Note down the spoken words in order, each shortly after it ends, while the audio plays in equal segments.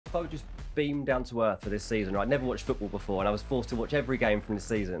If I would just beam down to earth for this season, right? I'd never watched football before and I was forced to watch every game from this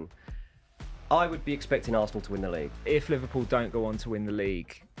season. I would be expecting Arsenal to win the league. If Liverpool don't go on to win the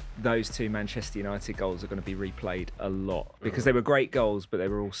league, those two Manchester United goals are going to be replayed a lot because they were great goals, but they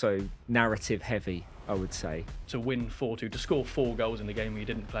were also narrative heavy, I would say. To win 4-2, to score 4 goals in the game where you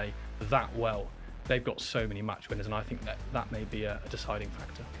didn't play that well, they've got so many match winners, and I think that may be a deciding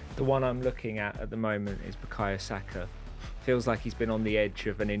factor. The one I'm looking at the moment is Bukayo Saka. Feels like he's been on the edge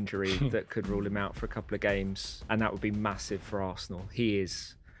of an injury that could rule him out for a couple of games, and that would be massive for Arsenal.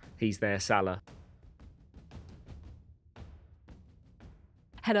 He's their Salah.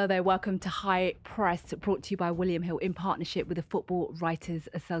 Hello there, welcome to High Press, brought to you by William Hill in partnership with the Football Writers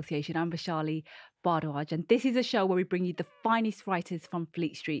Association. I'm Vai Bhardwaj, and this is a show where we bring you the finest writers from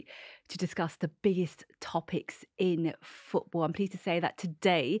Fleet Street to discuss the biggest topics in football. I'm pleased to say that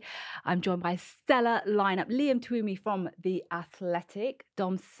today I'm joined by a stellar lineup. Liam Twomey from The Athletic,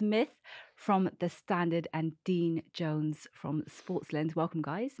 Dom Smith from The Standard, and Dean Jones from Sportslens. Welcome,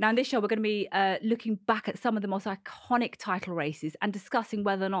 guys. Now, in this show, we're going to be looking back at some of the most iconic title races and discussing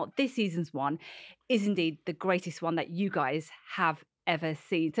whether or not this season's one is indeed the greatest one that you guys have ever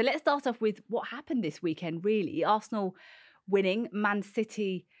seen. So let's start off with what happened this weekend, really. Arsenal winning, Man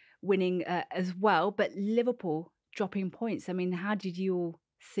City winning as well, but Liverpool dropping points. I mean, how did you all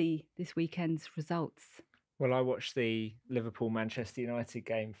see this weekend's results? Well, I watched the Liverpool-Manchester United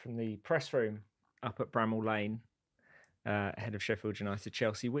game from the press room up at Bramall Lane, ahead of Sheffield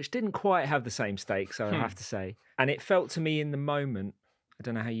United-Chelsea, which didn't quite have the same stakes, I have to say. And it felt to me in the moment, I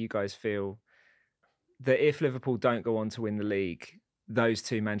don't know how you guys feel, that if Liverpool don't go on to win the league, those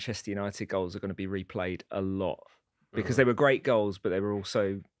two Manchester United goals are going to be replayed a lot because they were great goals, but they were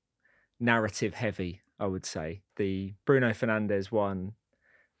also narrative heavy, I would say. The Bruno Fernandes one,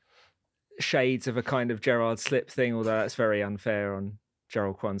 shades of a kind of Gerrard slip thing, although that's very unfair on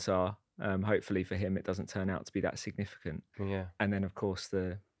Jarrell Quansah. Hopefully for him, it doesn't turn out to be that significant. Yeah. And then, of course,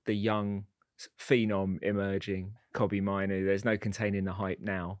 the young phenom emerging, Kobbie Mainoo. There's no containing the hype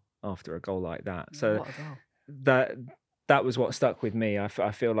now after a goal like that. So that was what stuck with me. I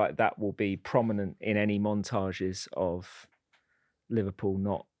feel like that will be prominent in any montages of Liverpool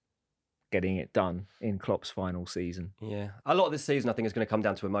not getting it done in Klopp's final season. Yeah. A lot of this season, I think, is going to come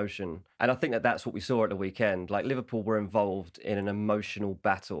down to emotion. And I think that's what we saw at the weekend. Like, Liverpool were involved in an emotional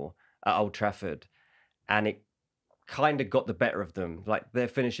battle at Old Trafford, and it kind of got the better of them. Like, their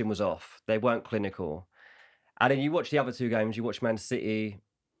finishing was off. They weren't clinical. And then you watch the other two games, you watch Man City,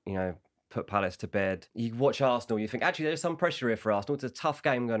 put Palace to bed. You watch Arsenal, you think, actually, there's some pressure here for Arsenal. It's a tough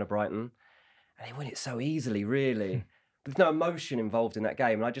game going to Brighton. And they win it so easily, really. There's no emotion involved in that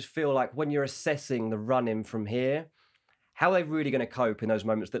game. And I just feel like when you're assessing the run-in from here, how are they really going to cope in those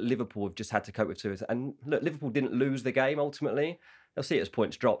moments that Liverpool have just had to cope with too? And look, Liverpool didn't lose the game ultimately. They'll see it as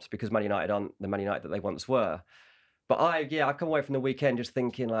points dropped because Man United aren't the Man United that they once were. But I've come away from the weekend just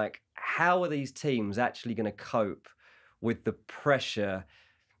thinking, like, how are these teams actually going to cope with the pressure,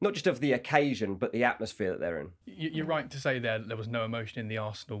 not just of the occasion, but the atmosphere that they're in? You're right to say there was no emotion in the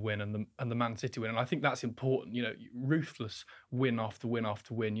Arsenal win and the Man City win, and I think that's important. Ruthless win after win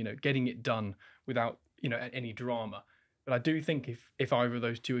after win. Getting it done without any drama. But I do think if either of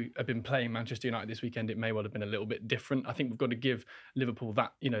those two had been playing Manchester United this weekend, it may well have been a little bit different. I think we've got to give Liverpool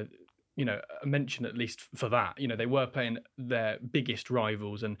that a mention at least for that. They were playing their biggest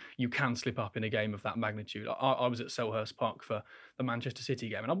rivals, and you can slip up in a game of that magnitude. I was at Selhurst Park for the Manchester City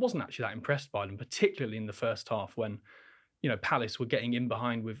game, and I wasn't actually that impressed by them, particularly in the first half when, Palace were getting in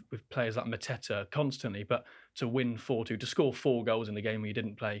behind with players like Mateta constantly. But to win 4-2, to score 4 goals in the game where you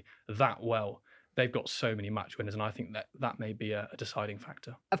didn't play that well, they've got so many match winners, and I think that may be a deciding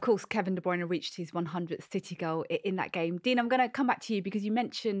factor. Of course, Kevin De Bruyne reached his 100th City goal in that game. Dean, I'm going to come back to you because you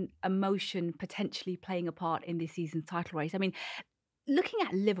mentioned emotion potentially playing a part in this season's title race. I mean, looking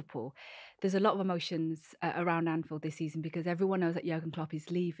at Liverpool, there's a lot of emotions around Anfield this season because everyone knows that Jurgen Klopp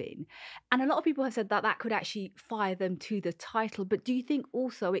is leaving. And a lot of people have said that could actually fire them to the title. But do you think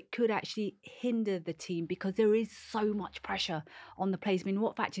also it could actually hinder the team because there is so much pressure on the players? I mean,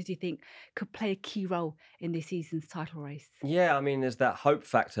 what factors do you think could play a key role in this season's title race? Yeah, I mean, there's that hope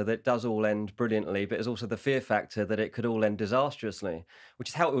factor that it does all end brilliantly, but there's also the fear factor that it could all end disastrously, which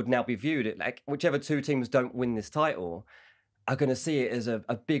is how it would now be viewed. Like, whichever two teams don't win this title are going to see it as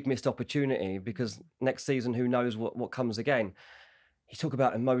a big missed opportunity because next season, who knows what comes again. You talk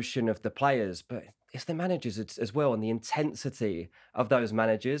about emotion of the players, but it's the managers as well, and the intensity of those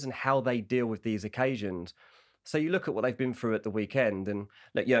managers and how they deal with these occasions. So you look at what they've been through at the weekend, and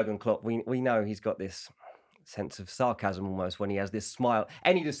look, Jurgen Klopp, we know he's got this sense of sarcasm almost when he has this smile.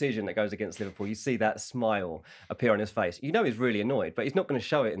 Any decision that goes against Liverpool, you see that smile appear on his face. You know he's really annoyed, but he's not going to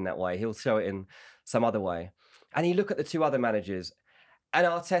show it in that way. He'll show it in some other way. And you look at the two other managers, and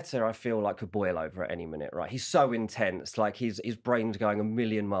Arteta, I feel like, could boil over at any minute, right? He's so intense, like his brain's going a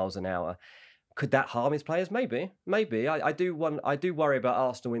million miles an hour. Could that harm his players? Maybe. I do worry about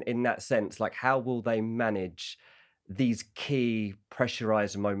Arsenal in that sense. Like, how will they manage these key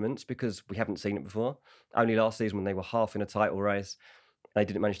pressurised moments? Because we haven't seen it before. Only last season when they were half in a title race, they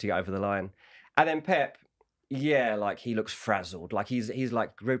didn't manage to get over the line. And then Pep, yeah, like he looks frazzled. Like he's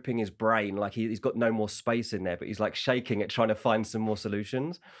like gripping his brain. Like he's got no more space in there, but he's like shaking it, trying to find some more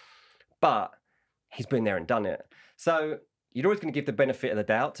solutions. But he's been there and done it. So you're always going to give the benefit of the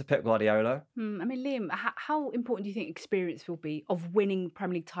doubt to Pep Guardiola. I mean, Liam, how important do you think experience will be of winning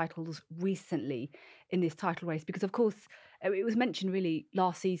Premier League titles recently in this title race? Because, of course, it was mentioned really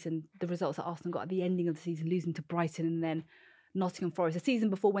last season, the results that Arsenal got at the ending of the season, losing to Brighton and then Nottingham Forest. The season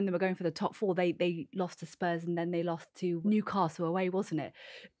before, when they were going for the top four, they lost to Spurs and then they lost to Newcastle away, wasn't it?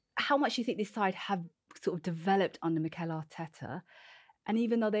 How much do you think this side have sort of developed under Mikel Arteta? And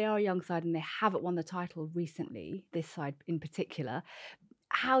even though they are a young side and they haven't won the title recently, this side in particular,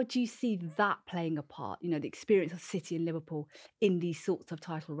 how do you see that playing a part? You know, the experience of City and Liverpool in these sorts of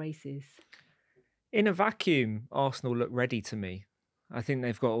title races. In a vacuum, Arsenal look ready to me. I think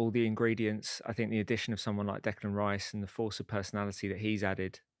they've got all the ingredients. I think the addition of someone like Declan Rice and the force of personality that he's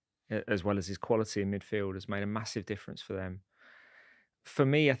added, as well as his quality in midfield, has made a massive difference for them. For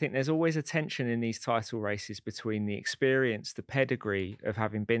me, I think there's always a tension in these title races between the experience, the pedigree of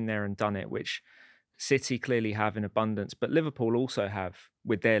having been there and done it, which City clearly have in abundance, but Liverpool also have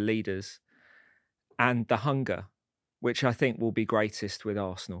with their leaders, and the hunger, which I think will be greatest with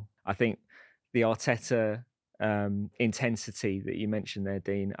Arsenal. I think the Arteta intensity that you mentioned there,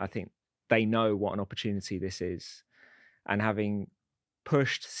 Dean, I think they know what an opportunity this is. And having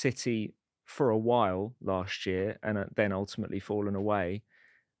pushed City for a while last year and then ultimately fallen away,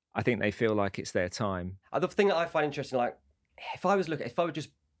 I think they feel like it's their time. The thing that I find interesting, like, if I were just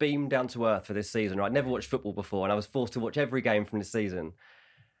beamed down to earth for this season, right? I'd never watched football before and I was forced to watch every game from this season,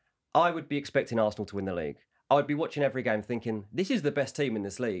 I would be expecting Arsenal to win the league. I would be watching every game thinking, this is the best team in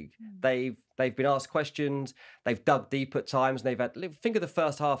this league. They've been asked questions, they've dug deep at times, and they've had, think of the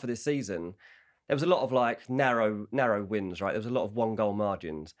first half of this season, there was a lot of like narrow wins, right? There was a lot of 1-goal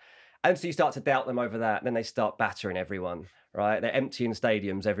margins. And so you start to doubt them over that. And then they start battering everyone, right? They're emptying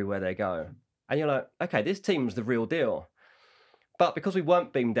stadiums everywhere they go. And you're like, okay, this team's the real deal. But because we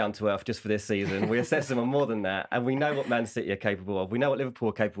weren't beamed down to earth just for this season, we assess them on more than that. And we know what Man City are capable of. We know what Liverpool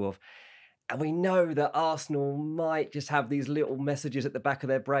are capable of. And we know that Arsenal might just have these little messages at the back of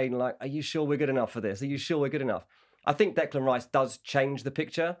their brain like, are you sure we're good enough for this? Are you sure we're good enough? I think Declan Rice does change the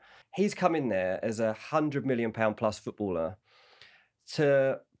picture. He's come in there as a £100 million plus footballer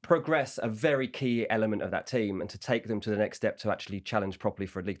to progress a very key element of that team and to take them to the next step to actually challenge properly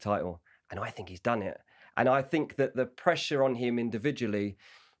for a league title. And I think he's done it. And I think that the pressure on him individually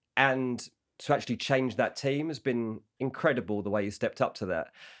and to actually change that team has been incredible, the way he stepped up to that.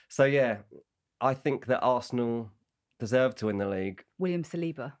 So, yeah, I think that Arsenal deserve to win the league. William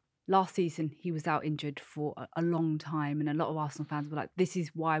Saliba. Last season, he was out injured for a long time, and a lot of Arsenal fans were like, this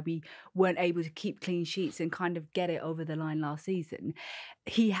is why we weren't able to keep clean sheets and kind of get it over the line last season.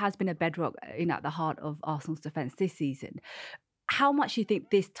 He has been a bedrock at the heart of Arsenal's defence this season. How much do you think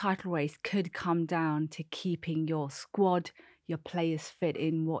this title race could come down to keeping your squad, your players fit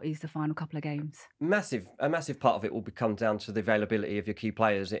in what is the final couple of games? A massive part of it will come down to the availability of your key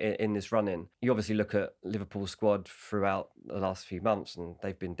players in this run-in. You obviously look at Liverpool's squad throughout the last few months and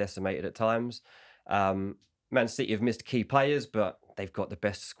they've been decimated at times. Man City have missed key players, but they've got the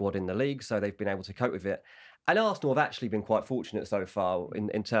best squad in the league, so they've been able to cope with it. And Arsenal have actually been quite fortunate so far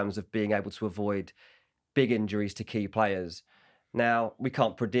in terms of being able to avoid big injuries to key players. Now, we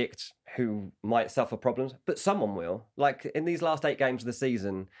can't predict who might suffer problems, but someone will. Like, in these last 8 games of the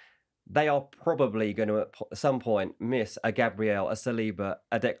season, they are probably going to, at some point, miss a Gabriel, a Saliba,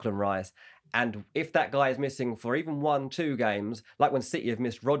 a Declan Rice. And if that guy is missing for even 1-2 games, like when City have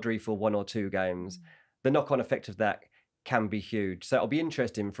missed Rodri for 1 or 2 games, the knock-on effect of that can be huge. So it'll be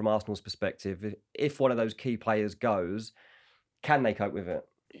interesting from Arsenal's perspective. If one of those key players goes, can they cope with it?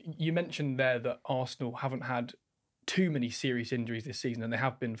 You mentioned there that Arsenal haven't had too many serious injuries this season, and they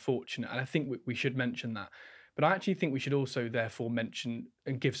have been fortunate, and I think we should mention that. But I actually think we should also therefore mention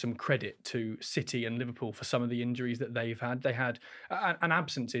and give some credit to City and Liverpool for some of the injuries that they've had. They had and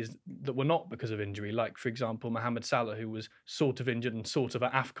absences that were not because of injury, like, for example, Mohamed Salah, who was sort of injured and sort of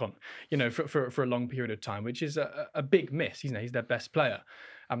at AFCON, for a long period of time, which is a big miss. He's their best player.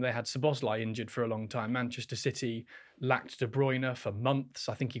 They had Szoboszlai injured for a long time. Manchester City lacked De Bruyne for months.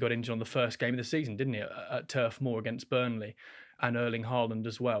 I think he got injured on the first game of the season, didn't he, at Turf Moor against Burnley, and Erling Haaland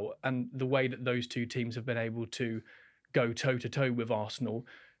as well. And the way that those two teams have been able to go toe-to-toe with Arsenal,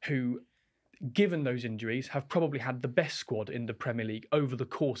 who, given those injuries, have probably had the best squad in the Premier League over the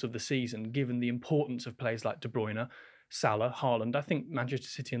course of the season, given the importance of players like De Bruyne, Salah, Haaland. I think Manchester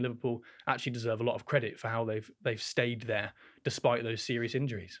City and Liverpool actually deserve a lot of credit for how they've stayed there despite those serious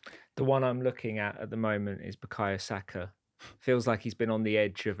injuries. The one I'm looking at the moment is Bukayo Saka. Feels like he's been on the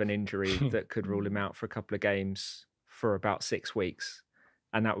edge of an injury that could rule him out for a couple of games for about 6 weeks.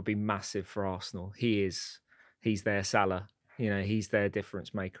 And that would be massive for Arsenal. He's their Salah. He's their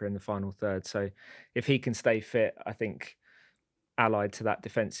difference maker in the final third. So if he can stay fit, I think allied to that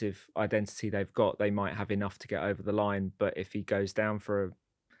defensive identity they've got, they might have enough to get over the line. But if he goes down for a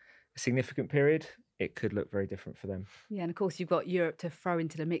significant period, it could look very different for them. Yeah, and of course you've got Europe to throw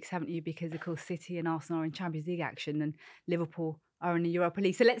into the mix, haven't you? Because of course City and Arsenal are in Champions League action and Liverpool are in the Europa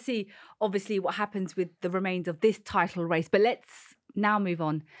League. So let's see, obviously, what happens with the remains of this title race. But let's now move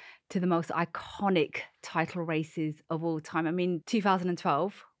on to the most iconic title races of all time. I mean,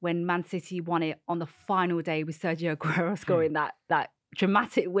 2012, when Man City won it on the final day with Sergio Aguero scoring that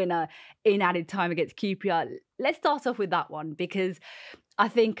dramatic winner in added time against QPR. Let's start off with that one, because I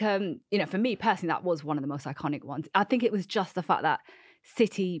think, for me personally, that was one of the most iconic ones. I think it was just the fact that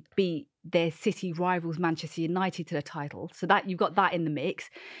City beat their city rivals Manchester United to the title. So that you've got that in the mix.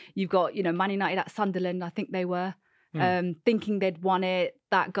 You've got, Man United at Sunderland, I think they were. Thinking they'd won it,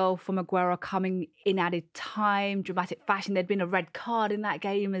 that goal from Aguero coming in added time, dramatic fashion. There'd been a red card in that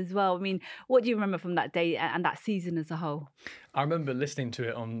game as well. I mean, what do you remember from that day and that season as a whole? I remember listening to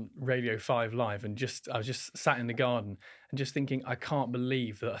it on Radio 5 Live and I was just sat in the garden and just thinking, I can't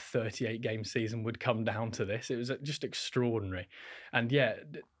believe that a 38-game season would come down to this. It was just extraordinary. And yeah,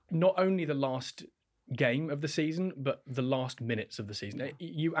 not only the last game of the season, but the last minutes of the season.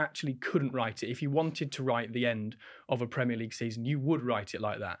 You actually couldn't write it. If you wanted to write the end of a Premier League season, you would write it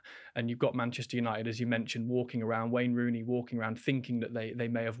like that. And you've got Manchester United, as you mentioned, walking around, Wayne Rooney walking around thinking that they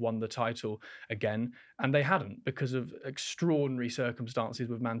may have won the title again. And they hadn't, because of extraordinary circumstances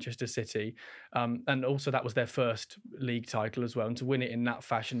with Manchester City. And also that was their first league title as well. And to win it in that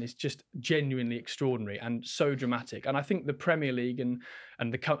fashion is just genuinely extraordinary and so dramatic. And I think the Premier League and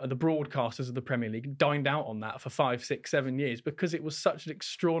the broadcasters of the Premier League dined out on that for 5, 6, 7 years, because it was such an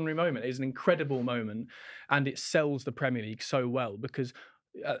extraordinary moment. It is an incredible moment, and it sells the Premier League so well, because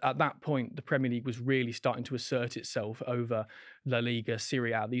at that point, the Premier League was really starting to assert itself over La Liga,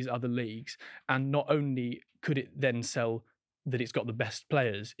 Serie A, these other leagues. And not only could it then sell that it's got the best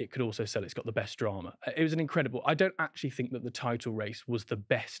players, it could also sell it's got the best drama. It was an incredible... I don't actually think that the title race was the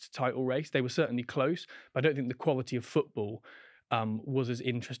best title race. They were certainly close, but I don't think the quality of football was as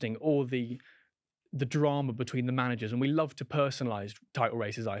interesting, or the drama between the managers. And we love to personalise title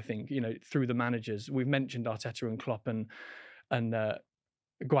races, I think, through the managers. We've mentioned Arteta and Klopp and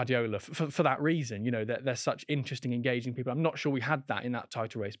Guardiola for that reason. They're such interesting, engaging people. I'm not sure we had that in that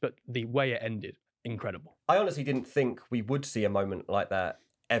title race, but the way it ended, incredible. I honestly didn't think we would see a moment like that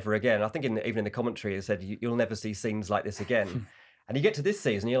ever again. I think even in the commentary it said you'll never see scenes like this again. And you get to this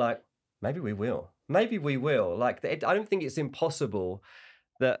season, you're like, maybe we will. Maybe we will. Like, I don't think it's impossible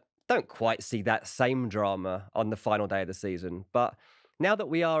that don't quite see that same drama on the final day of the season. But now that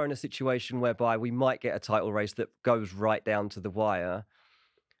we are in a situation whereby we might get a title race that goes right down to the wire,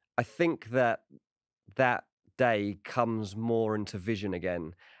 I think that day comes more into vision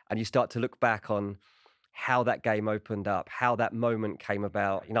again. And you start to look back on how that game opened up, how that moment came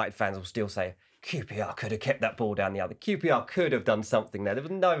about. United fans will still say, QPR could have kept that ball down the other. QPR could have done something there. There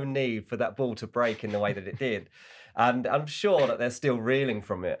was no need for that ball to break in the way that it did. And I'm sure that they're still reeling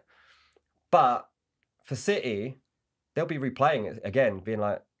from it. But for City, they'll be replaying it again, being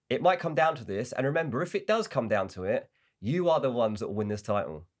like, it might come down to this. And remember, if it does come down to it, you are the ones that will win this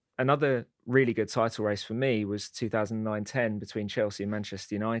title. Another really good title race for me was 2009-10 between Chelsea and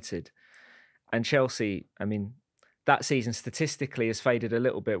Manchester United. And Chelsea, I mean, that season statistically has faded a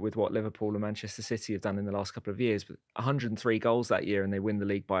little bit with what Liverpool and Manchester City have done in the last couple of years, but 103 goals that year and they win the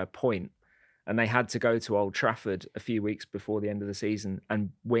league by a point. And they had to go to Old Trafford a few weeks before the end of the season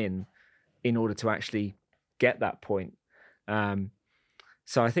and win in order to actually get that point.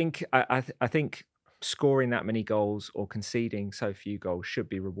 So I think scoring that many goals or conceding so few goals should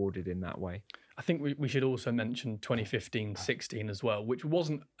be rewarded in that way. I think we should also mention 2015-16 as well, which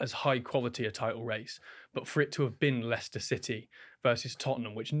wasn't as high quality a title race, but for it to have been Leicester City versus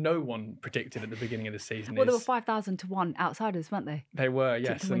Tottenham, which no one predicted at the beginning of the season. Well, there were 5,000 to 1 outsiders, weren't they? They were,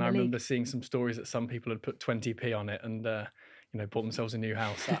 yes. And I remember seeing some stories that some people had put 20p on it. And bought themselves a new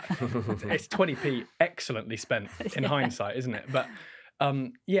house. It's 20p excellently spent in hindsight, isn't it? But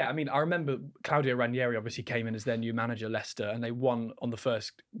I remember Claudio Ranieri obviously came in as their new manager, Leicester, and they won on the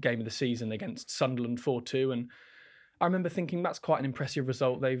first game of the season against Sunderland 4-2. And I remember thinking that's quite an impressive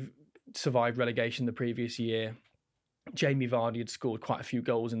result. They've survived relegation the previous year. Jamie Vardy had scored quite a few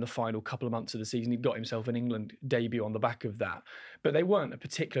goals in the final couple of months of the season. He'd got himself an England debut on the back of that. But they weren't a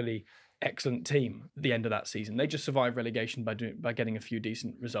particularly excellent team at the end of that season. They just survived relegation by getting a few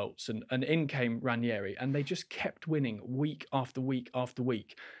decent results. And in came Ranieri, and they just kept winning week after week after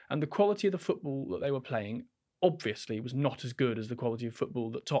week. And the quality of the football that they were playing obviously was not as good as the quality of football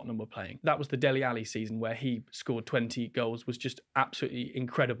that Tottenham were playing. That was the Dele Alli season where he scored 20 goals, was just absolutely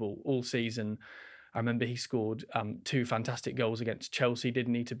incredible all season. I remember he scored 2 fantastic goals against Chelsea,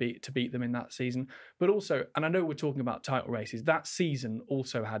 didn't he, to beat them in that season. But also, and I know we're talking about title races, that season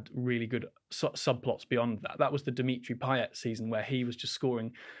also had really good subplots beyond that. That was the Dimitri Payet season where he was just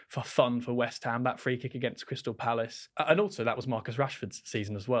scoring for fun for West Ham, that free kick against Crystal Palace. And also that was Marcus Rashford's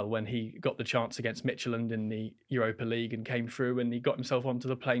season as well, when he got the chance against Midtjylland in the Europa League and came through, and he got himself onto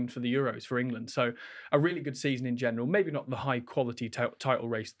the plane for the Euros for England. So a really good season in general, maybe not the high quality title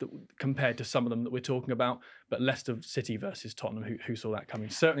race that compared to some of them that we're talking about, but Leicester City versus Tottenham, who saw that coming?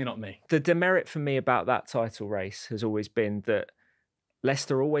 Certainly not me. The demerit for me about that title race has always been that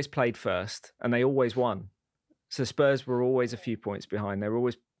Leicester always played first and they always won. So Spurs were always a few points behind. They were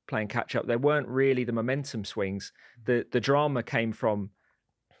always playing catch up. There weren't really the momentum swings. The drama came from,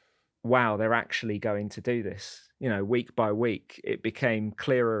 wow, they're actually going to do this. Week by week, it became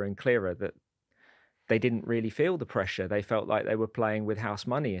clearer and clearer that they didn't really feel the pressure. They felt like they were playing with house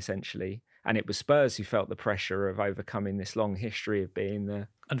money, essentially. And it was Spurs who felt the pressure of overcoming this long history of being the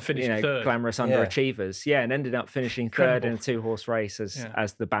third. glamorous underachievers. Yeah, and ended up finishing third in a 2-horse race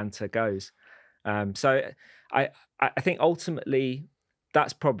as the banter goes. So I think ultimately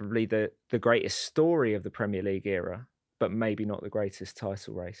that's probably the greatest story of the Premier League era, but maybe not the greatest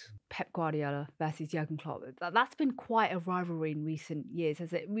title race. Pep Guardiola versus Jurgen Klopp. That's been quite a rivalry in recent years,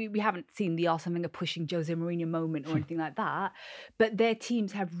 has it? We haven't seen the Arsene Wenger pushing Jose Mourinho moment or anything like that, but their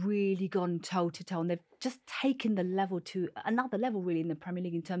teams have really gone toe-to-toe, and they've just taken the level to another level, really, in the Premier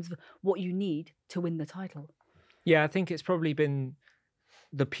League in terms of what you need to win the title. Yeah, I think it's probably been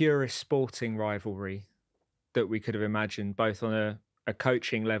the purest sporting rivalry that we could have imagined, both on a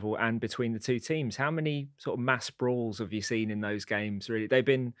coaching level and between the two teams. How many sort of mass brawls have you seen in those games? Really, they've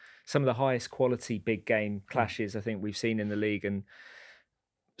been some of the highest quality big game clashes I think we've seen in the league, and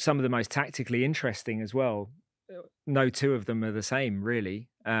some of the most tactically interesting as well. No two of them are the same, really.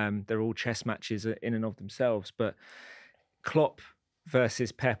 They're all chess matches in and of themselves, but Klopp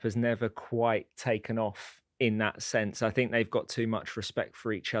versus Pep has never quite taken off in that sense. I think they've got too much respect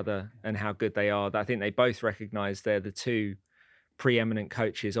for each other and how good they are. I think they both recognise they're the two preeminent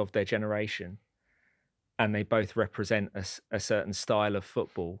coaches of their generation, and they both represent a certain style of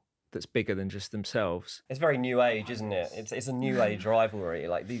football that's bigger than just themselves. It's very new age, isn't it? It's a new age rivalry.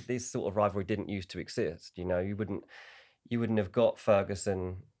 Like this sort of rivalry didn't used to exist. You wouldn't have got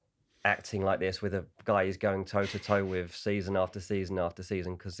Ferguson acting like this with a guy he's going toe to toe with season after season after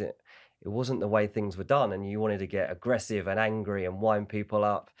season, because it wasn't the way things were done, and you wanted to get aggressive and angry and wind people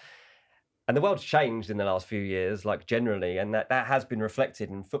up. And the world's changed in the last few years, like generally, and that has been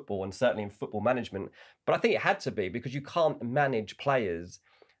reflected in football and certainly in football management. But I think it had to be, because you can't manage players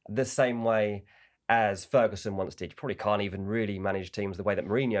the same way as Ferguson once did. You probably can't even really manage teams the way that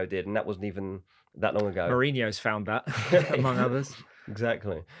Mourinho did, and that wasn't even that long ago. Mourinho's found that, among others.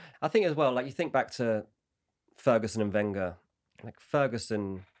 Exactly. I think as well, like you think back to Ferguson and Wenger, like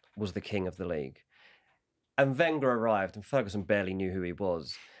Ferguson was the king of the league. And Wenger arrived, and Ferguson barely knew who he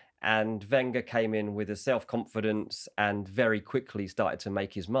was. And Wenger came in with a self-confidence and very quickly started to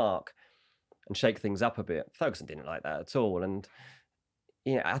make his mark and shake things up a bit. Ferguson didn't like that at all. And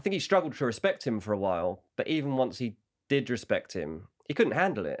I think he struggled to respect him for a while. But even once he did respect him, he couldn't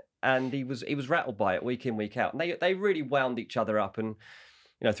handle it. And he was rattled by it week in, week out. And they really wound each other up. And,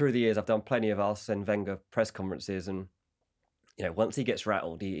 through the years, I've done plenty of Arsene Wenger press conferences, and once he gets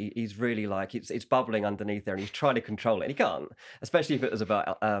rattled, he's really like, it's bubbling underneath there, and he's trying to control it. And he can't, especially if it was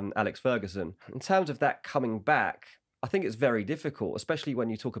about Alex Ferguson. In terms of that coming back, I think it's very difficult, especially when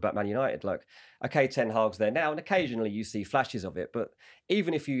you talk about Man United. Like, okay, Ten Hag's there now, and occasionally you see flashes of it. But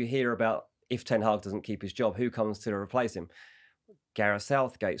even if you hear about if Ten Hag doesn't keep his job, who comes to replace him? Gareth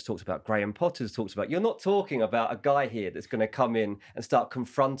Southgate's talked about, Graham Potter's talked about. You're not talking about a guy here that's going to come in and start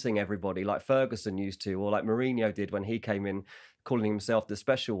confronting everybody like Ferguson used to, or like Mourinho did when he came in, calling himself the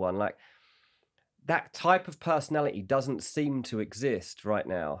special one. Like, that type of personality doesn't seem to exist right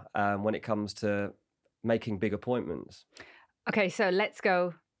now when it comes to making big appointments. Okay, so let's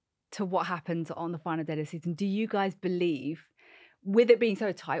go to what happened on the final day of the season. Do you guys believe, with it being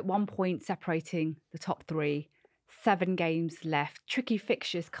so tight, 1 point separating the top three, 7 games left, tricky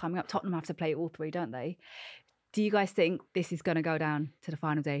fixtures coming up, Tottenham have to play all 3, don't they? Do you guys think this is going to go down to the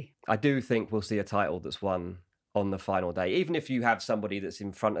final day? I do think we'll see a title that's won on the final day, even if you have somebody that's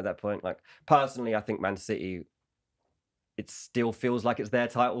in front at that point. Like, personally, I think Man City, it still feels like it's their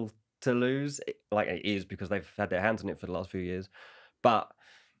title to lose. Like, it is, because they've had their hands on it for the last few years. But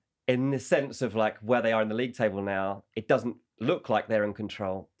in the sense of like where they are in the league table now, it doesn't look like they're in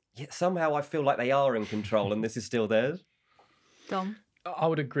control. Yet somehow I feel like they are in control and this is still theirs. Dom? I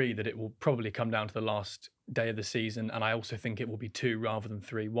would agree that it will probably come down to the last day of the season, and I also think it will be 2 rather than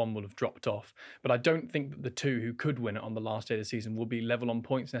 3. One will have dropped off. But I don't think that the 2 who could win it on the last day of the season will be level on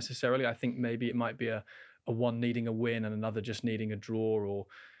points necessarily. I think maybe it might be a one needing a win and another just needing a draw, or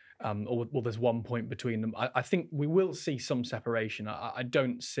there's 1 point between them. I think we will see some separation. I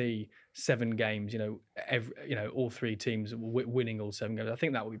don't see 7 games, all 3 teams winning all 7 games. I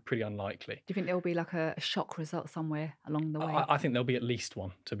think that would be pretty unlikely. Do you think there will be like a shock result somewhere along the way? I think there'll be at least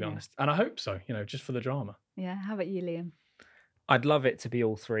one, to be honest. And I hope so, just for the drama. Yeah, how about you, Liam? I'd love it to be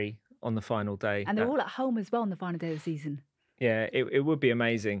all 3 on the final day. And they're all at home as well on the final day of the season. Yeah, it would be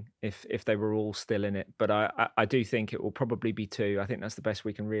amazing if they were all still in it. But I do think it will probably be 2. I think that's the best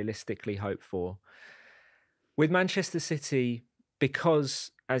we can realistically hope for. With Manchester City,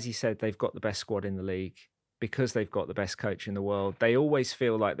 because, as you said, they've got the best squad in the league, because they've got the best coach in the world, they always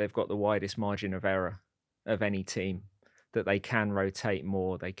feel like they've got the widest margin of error of any team, that they can rotate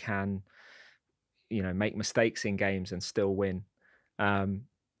more, they can, make mistakes in games and still win.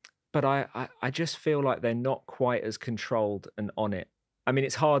 But I just feel like they're not quite as controlled and on it. I mean,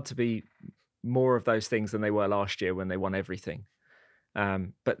 it's hard to be more of those things than they were last year when they won everything.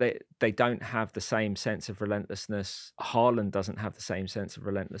 But they don't have the same sense of relentlessness. Haaland doesn't have the same sense of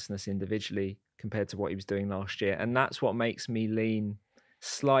relentlessness individually compared to what he was doing last year. And that's what makes me lean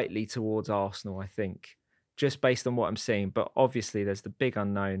slightly towards Arsenal, I think, just based on what I'm seeing. But obviously, there's the big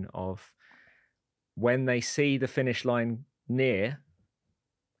unknown of when they see the finish line near,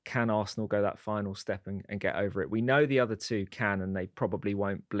 can Arsenal go that final step and get over it? We know the other 2 can, and they probably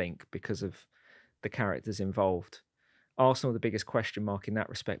won't blink because of the characters involved. Arsenal, the biggest question mark in that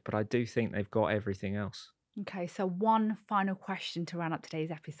respect, but I do think they've got everything else. Okay, so one final question to round up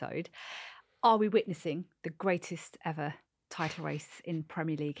today's episode. Are we witnessing the greatest ever title race in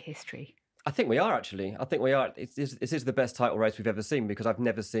Premier League history? I think we are, actually. I think we are. This is the best title race we've ever seen, because I've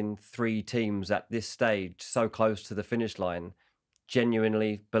never seen 3 teams at this stage so close to the finish line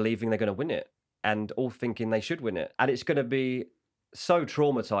genuinely believing they're going to win it and all thinking they should win it. And it's going to be so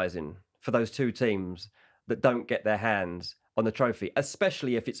traumatizing for those 2 teams that don't get their hands on the trophy,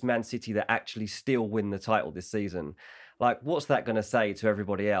 especially if it's Man City that actually still win the title this season. Like, what's that going to say to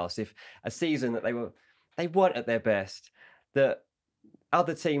everybody else? If a season that they weren't at their best, that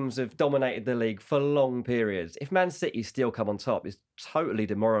other teams have dominated the league for long periods, if Man City still come on top, it's totally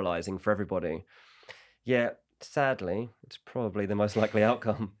demoralizing for everybody. Yeah, sadly, it's probably the most likely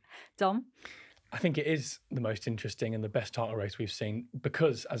outcome. Dom? I think it is the most interesting and the best title race we've seen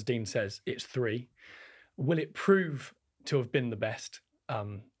because, as Dean says, it's 3. Will it prove to have been the best?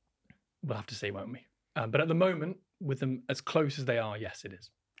 We'll have to see, won't we? But at the moment, with them as close as they are, yes, it is.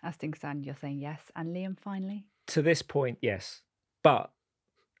 As things stand, you're saying yes. And Liam, finally? To this point, yes. But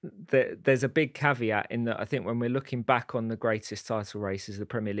there's a big caveat in that I think when we're looking back on the greatest title races of the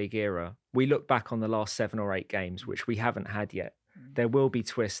Premier League era, we look back on the last 7 or 8 games, which we haven't had yet. There will be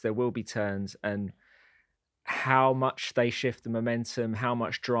twists, there will be turns, and how much they shift the momentum, how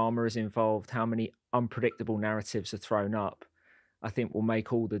much drama is involved, how many unpredictable narratives are thrown up, I think will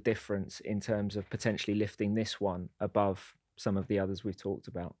make all the difference in terms of potentially lifting this one above some of the others we've talked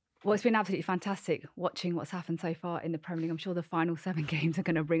about. Well, it's been absolutely fantastic watching what's happened so far in the Premier League. I'm sure the final 7 games are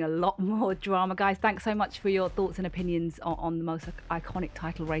going to bring a lot more drama. Guys, thanks so much for your thoughts and opinions on the most iconic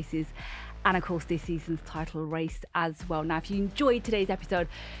title races and, of course, this season's title race as well. Now, if you enjoyed today's episode,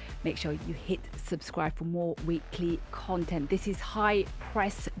 make sure you hit subscribe for more weekly content. This is High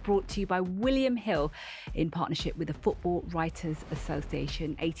Press, brought to you by William Hill in partnership with the Football Writers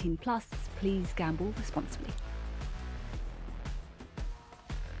Association. 18+, please gamble responsibly.